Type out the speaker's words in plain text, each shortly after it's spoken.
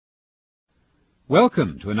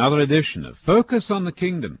Welcome to another edition of Focus on the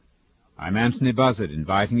Kingdom. I'm Anthony Buzzard,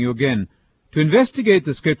 inviting you again to investigate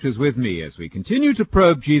the Scriptures with me as we continue to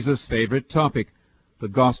probe Jesus' favorite topic, the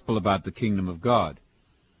gospel about the kingdom of God.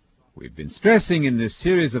 We've been stressing in this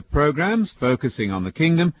series of programs, focusing on the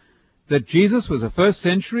kingdom, that Jesus was a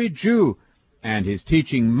first-century Jew, and his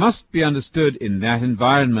teaching must be understood in that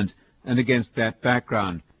environment and against that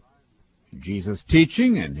background. Jesus'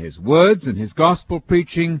 teaching and his words and his gospel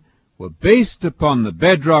preaching were based upon the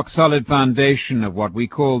bedrock solid foundation of what we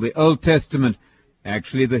call the Old Testament,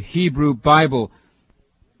 actually the Hebrew Bible.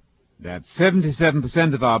 That's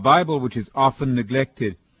 77% of our Bible, which is often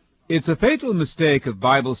neglected. It's a fatal mistake of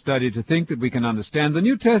Bible study to think that we can understand the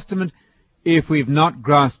New Testament if we've not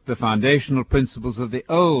grasped the foundational principles of the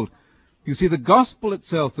Old. You see, the gospel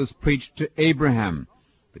itself was preached to Abraham.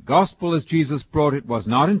 The gospel as Jesus brought it was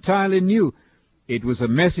not entirely new. It was a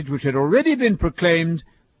message which had already been proclaimed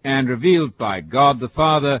and revealed by God the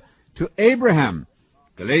Father to Abraham.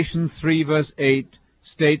 Galatians 3 verse 8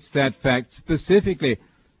 states that fact specifically.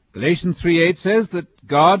 Galatians 3:8 says that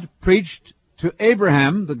God preached to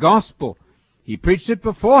Abraham the gospel. He preached it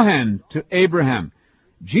beforehand to Abraham.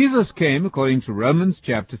 Jesus came, according to Romans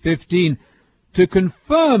chapter 15, to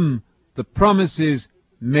confirm the promises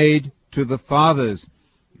made to the fathers.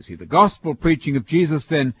 You see, the gospel preaching of Jesus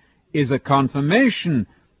then is a confirmation,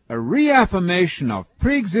 a reaffirmation of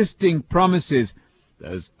pre-existing promises,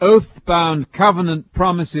 those oath-bound covenant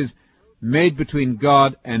promises made between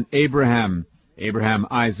God and Abraham,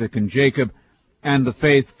 Isaac, and Jacob, and the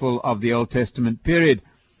faithful of the Old Testament period.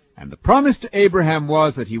 And the promise to Abraham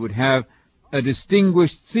was that he would have a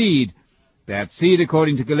distinguished seed. That seed,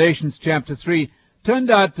 according to Galatians chapter 3, turned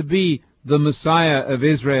out to be the Messiah of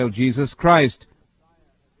Israel, Jesus Christ.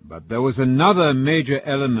 But there was another major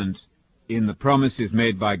element in the promises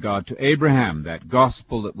made by God to Abraham, that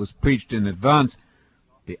gospel that was preached in advance.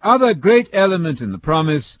 The other great element in the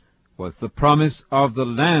promise was the promise of the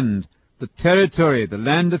land, the territory, the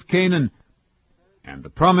land of Canaan. And the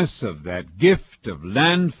promise of that gift of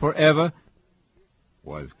land forever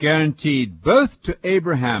was guaranteed both to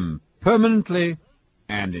Abraham permanently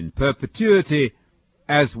and in perpetuity,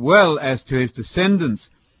 as well as to his descendants.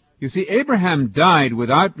 You see, Abraham died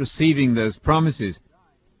without receiving those promises.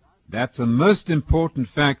 That's a most important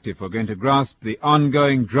fact if we're going to grasp the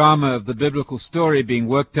ongoing drama of the biblical story being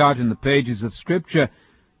worked out in the pages of Scripture.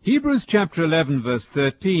 Hebrews chapter 11 verse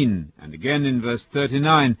 13 and again in verse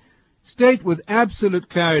 39 state with absolute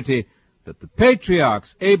clarity that the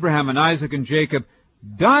patriarchs Abraham and Isaac and Jacob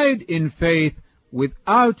died in faith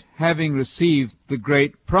without having received the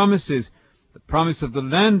great promises, the promise of the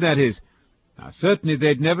land, that is. Now, certainly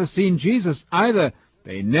they'd never seen Jesus either.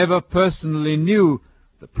 They never personally knew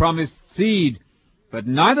the promised seed, but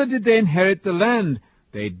neither did they inherit the land.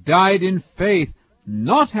 They died in faith,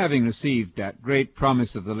 not having received that great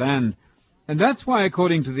promise of the land. And that's why,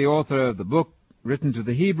 according to the author of the book written to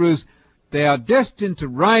the Hebrews, they are destined to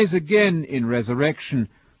rise again in resurrection,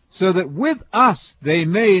 so that with us they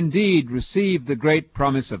may indeed receive the great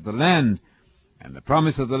promise of the land. And the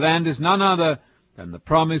promise of the land is none other than the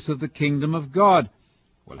promise of the kingdom of God.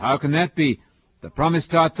 Well, how can that be? The promise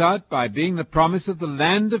starts out by being the promise of the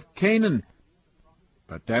land of Canaan.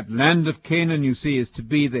 But that land of Canaan, you see, is to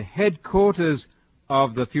be the headquarters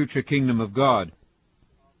of the future kingdom of God.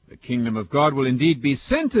 The kingdom of God will indeed be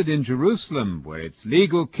centered in Jerusalem, where its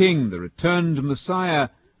legal king, the returned Messiah,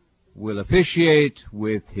 will officiate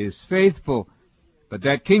with his faithful. But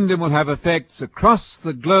that kingdom will have effects across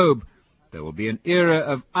the globe. There will be an era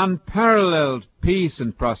of unparalleled peace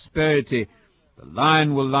and prosperity. The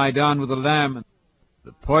lion will lie down with the lamb.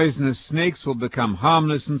 The poisonous snakes will become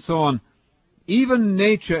harmless, and so on. Even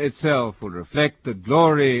nature itself will reflect the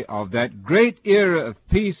glory of that great era of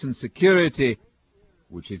peace and security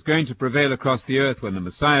which is going to prevail across the earth when the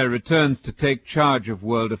Messiah returns to take charge of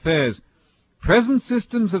world affairs. Present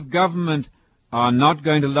systems of government are not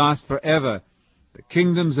going to last forever. The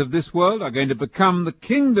kingdoms of this world are going to become the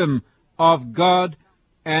kingdom of God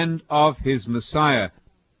and of his Messiah.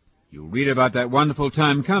 You'll read about that wonderful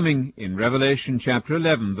time coming in Revelation chapter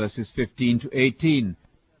 11, verses 15 to 18.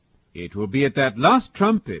 It will be at that last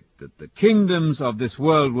trumpet that the kingdoms of this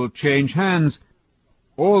world will change hands.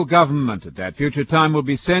 All government at that future time will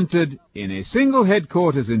be centered in a single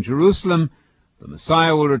headquarters in Jerusalem. The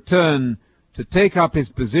Messiah will return to take up his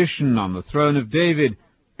position on the throne of David,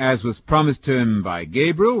 as was promised to him by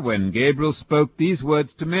Gabriel when Gabriel spoke these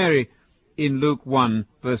words to Mary in Luke 1,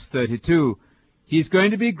 verse 32. He's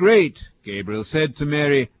going to be great, Gabriel said to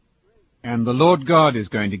Mary, and the Lord God is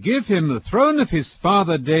going to give him the throne of his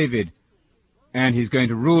father David, and he's going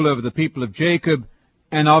to rule over the people of Jacob,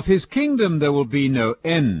 and of his kingdom there will be no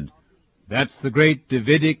end. That's the great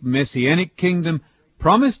Davidic Messianic kingdom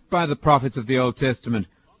promised by the prophets of the Old Testament,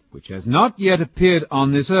 which has not yet appeared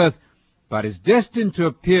on this earth, but is destined to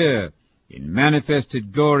appear in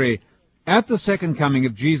manifested glory at the second coming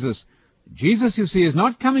of Jesus. Jesus, you see, is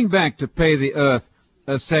not coming back to pay the earth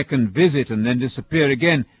a second visit and then disappear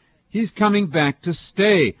again. He's coming back to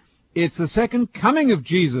stay. It's the second coming of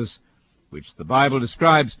Jesus, which the Bible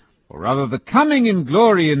describes, or rather the coming in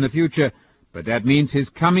glory in the future, but that means his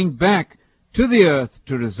coming back to the earth,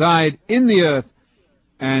 to reside in the earth,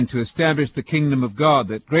 and to establish the kingdom of God,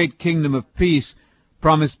 that great kingdom of peace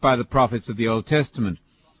promised by the prophets of the Old Testament.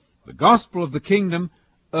 The gospel of the kingdom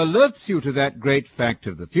alerts you to that great fact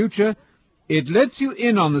of the future. It lets you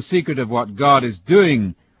in on the secret of what God is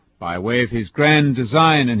doing by way of his grand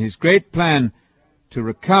design and his great plan to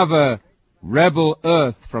recover rebel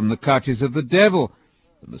earth from the clutches of the devil.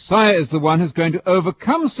 The Messiah is the one who's going to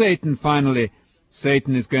overcome Satan finally.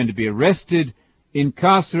 Satan is going to be arrested,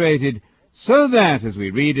 incarcerated, so that, as we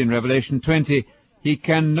read in Revelation 20, he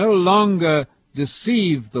can no longer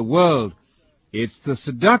deceive the world. It's the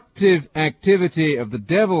seductive activity of the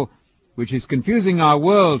devil which is confusing our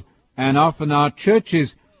world and often our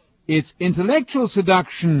churches. It's intellectual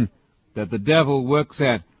seduction that the devil works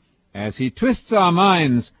at as he twists our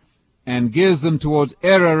minds and gears them towards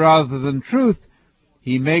error rather than truth.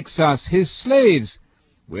 He makes us his slaves.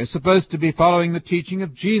 We're supposed to be following the teaching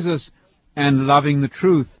of Jesus and loving the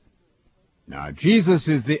truth. Now, Jesus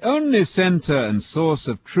is the only center and source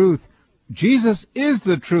of truth. Jesus is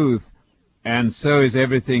the truth, and so is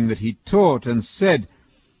everything that he taught and said.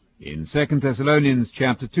 In 2 Thessalonians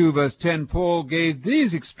chapter 2, verse 10, Paul gave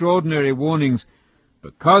these extraordinary warnings.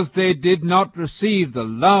 Because they did not receive the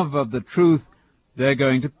love of the truth, they're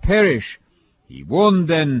going to perish. He warned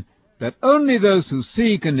then that only those who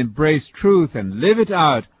seek and embrace truth and live it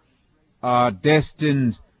out are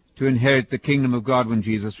destined to inherit the kingdom of God when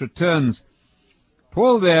Jesus returns.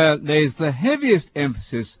 Paul there lays the heaviest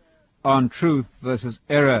emphasis on truth versus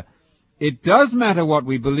error. It does matter what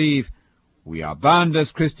we believe. We are bound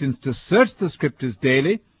as Christians to search the Scriptures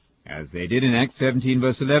daily, as they did in Acts 17,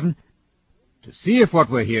 verse 11, to see if what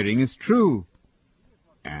we're hearing is true.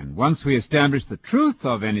 And once we establish the truth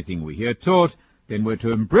of anything we hear taught, then we're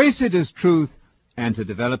to embrace it as truth and to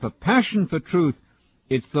develop a passion for truth.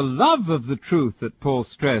 It's the love of the truth that Paul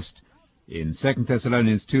stressed in 2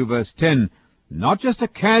 Thessalonians 2, verse 10, not just a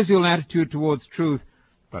casual attitude towards truth,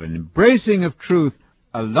 but an embracing of truth,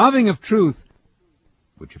 a loving of truth,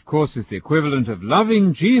 which of course is the equivalent of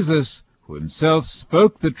loving Jesus, who himself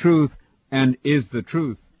spoke the truth and is the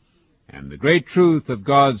truth. And the great truth of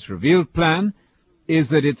God's revealed plan is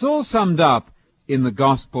that it's all summed up in the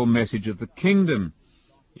gospel message of the kingdom.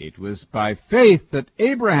 It was by faith that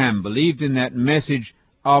Abraham believed in that message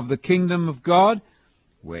of the kingdom of God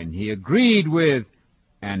when he agreed with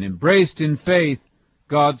and embraced in faith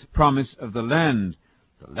God's promise of the land.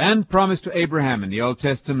 The land promised to Abraham in the Old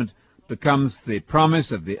Testament becomes the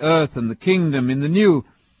promise of the earth and the kingdom in the New.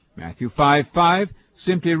 Matthew 5:5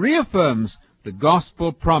 simply reaffirms the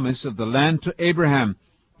gospel promise of the land to Abraham.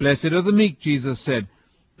 Blessed are the meek, Jesus said.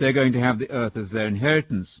 They're going to have the earth as their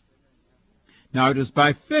inheritance. Now it was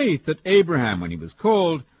by faith that Abraham, when he was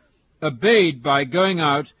called, obeyed by going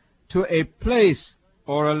out to a place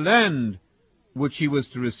or a land which he was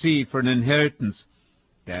to receive for an inheritance.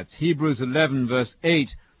 That's Hebrews 11, verse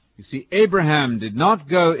 8. You see, Abraham did not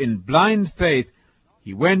go in blind faith.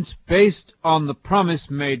 He went based on the promise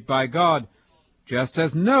made by God. Just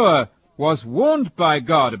as Noah was warned by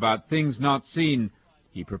God about things not seen,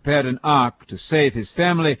 he prepared an ark to save his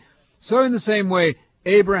family. So in the same way,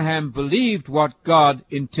 Abraham believed what God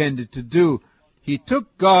intended to do. He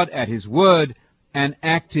took God at his word and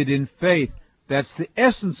acted in faith. That's the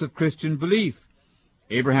essence of Christian belief.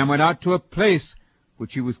 Abraham went out to a place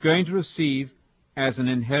which he was going to receive as an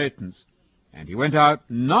inheritance. And he went out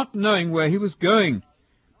not knowing where he was going,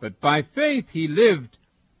 but by faith he lived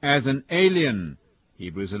as an alien.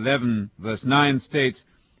 Hebrews 11, verse 9 states,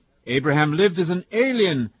 Abraham lived as an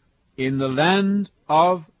alien in the land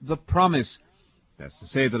of the promise. That's to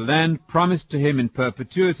say, the land promised to him in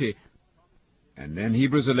perpetuity. And then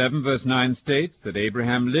Hebrews 11, verse 9 states that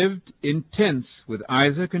Abraham lived in tents with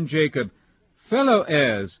Isaac and Jacob, fellow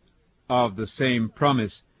heirs of the same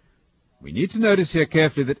promise. We need to notice here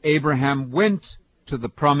carefully that Abraham went to the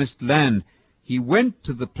promised land. He went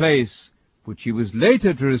to the place which he was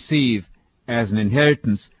later to receive as an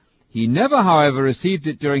inheritance. He never, however, received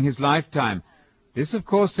it during his lifetime. This, of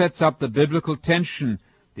course, sets up the biblical tension,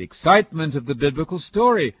 the excitement of the biblical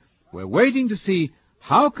story. We're waiting to see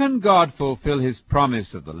how can God fulfill his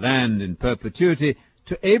promise of the land in perpetuity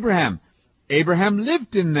to Abraham. Abraham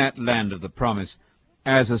lived in that land of the promise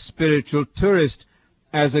as a spiritual tourist,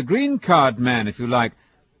 as a green card man, if you like,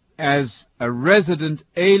 as a resident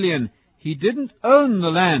alien. He didn't own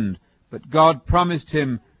the land, but God promised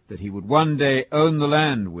him that he would one day own the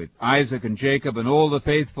land with Isaac and Jacob and all the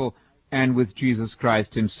faithful, and with Jesus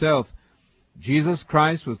Christ himself. Jesus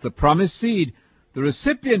Christ was the promised seed, the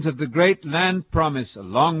recipient of the great land promise,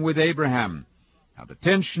 along with Abraham. Now, the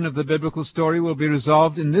tension of the biblical story will be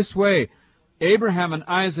resolved in this way. Abraham and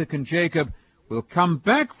Isaac and Jacob will come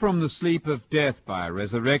back from the sleep of death by a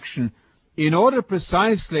resurrection in order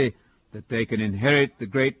precisely that they can inherit the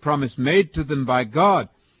great promise made to them by God.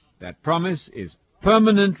 That promise is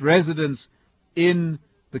permanent residence in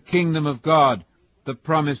the kingdom of God, the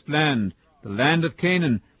promised land, the land of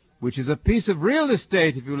Canaan, which is a piece of real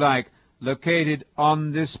estate, if you like, located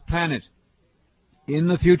on this planet. In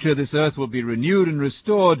the future, this earth will be renewed and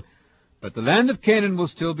restored, but the land of Canaan will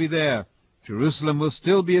still be there. Jerusalem will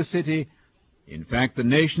still be a city. In fact, the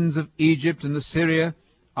nations of Egypt and Assyria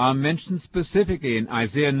are mentioned specifically in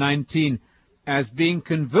Isaiah 19 as being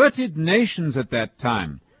converted nations at that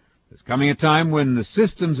time. There's coming a time when the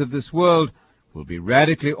systems of this world will be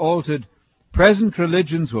radically altered, present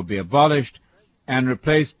religions will be abolished, and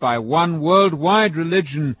replaced by one worldwide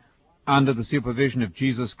religion under the supervision of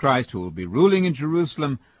Jesus Christ, who will be ruling in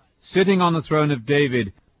Jerusalem, sitting on the throne of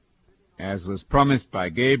David, as was promised by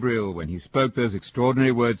Gabriel when he spoke those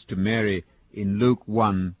extraordinary words to Mary in Luke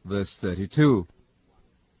 1, verse 32.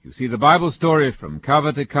 You see, the Bible story from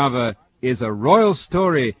cover to cover is a royal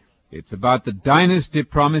story. It's about the dynasty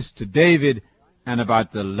promised to David and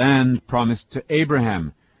about the land promised to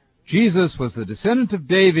Abraham. Jesus was the descendant of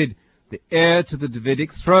David, the heir to the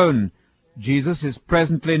Davidic throne. Jesus is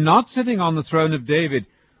presently not sitting on the throne of David.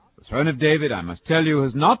 The throne of David, I must tell you,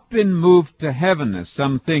 has not been moved to heaven, as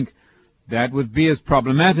some think. That would be as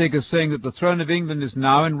problematic as saying that the throne of England is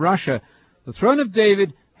now in Russia. The throne of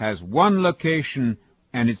David has one location,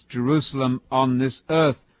 and it's Jerusalem on this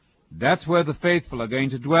earth. That's where the faithful are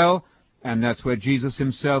going to dwell, and that's where Jesus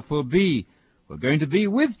himself will be. We're going to be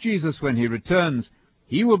with Jesus when he returns.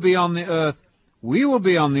 He will be on the earth. We will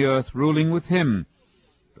be on the earth ruling with him.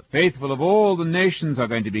 The faithful of all the nations are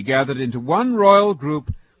going to be gathered into one royal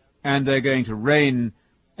group, and they're going to reign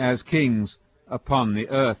as kings upon the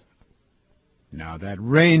earth. Now, that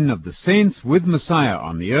reign of the saints with Messiah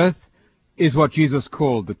on the earth is what Jesus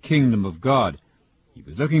called the kingdom of God. He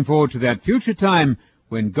was looking forward to that future time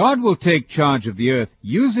when God will take charge of the earth,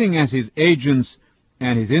 using as his agents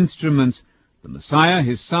and his instruments the Messiah,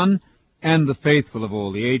 his Son, and the faithful of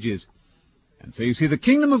all the ages. And so you see, the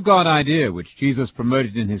kingdom of God idea, which Jesus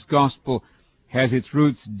promoted in his gospel, has its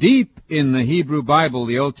roots deep in the Hebrew Bible,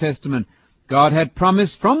 the Old Testament. God had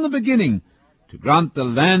promised from the beginning to grant the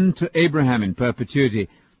land to Abraham in perpetuity.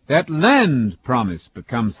 That land promise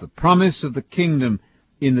becomes the promise of the kingdom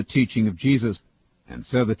in the teaching of Jesus. And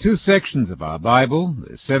so the two sections of our Bible,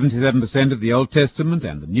 the 77% of the Old Testament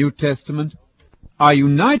and the New Testament, are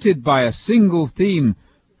united by a single theme.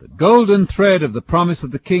 The golden thread of the promise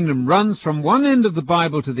of the kingdom runs from one end of the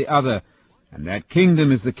Bible to the other, and that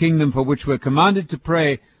kingdom is the kingdom for which we're commanded to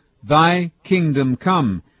pray, "Thy kingdom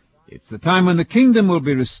come." It's the time when the kingdom will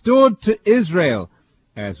be restored to Israel,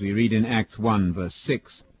 as we read in Acts 1, verse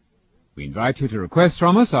 6. We invite you to request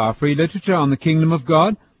from us our free literature on the kingdom of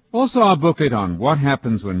God, also our booklet on what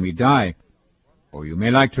happens when we die. Or you may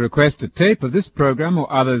like to request a tape of this program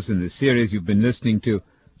or others in the series you've been listening to.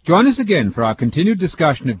 Join us again for our continued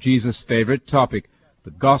discussion of Jesus' favorite topic,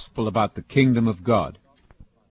 the gospel about the kingdom of God.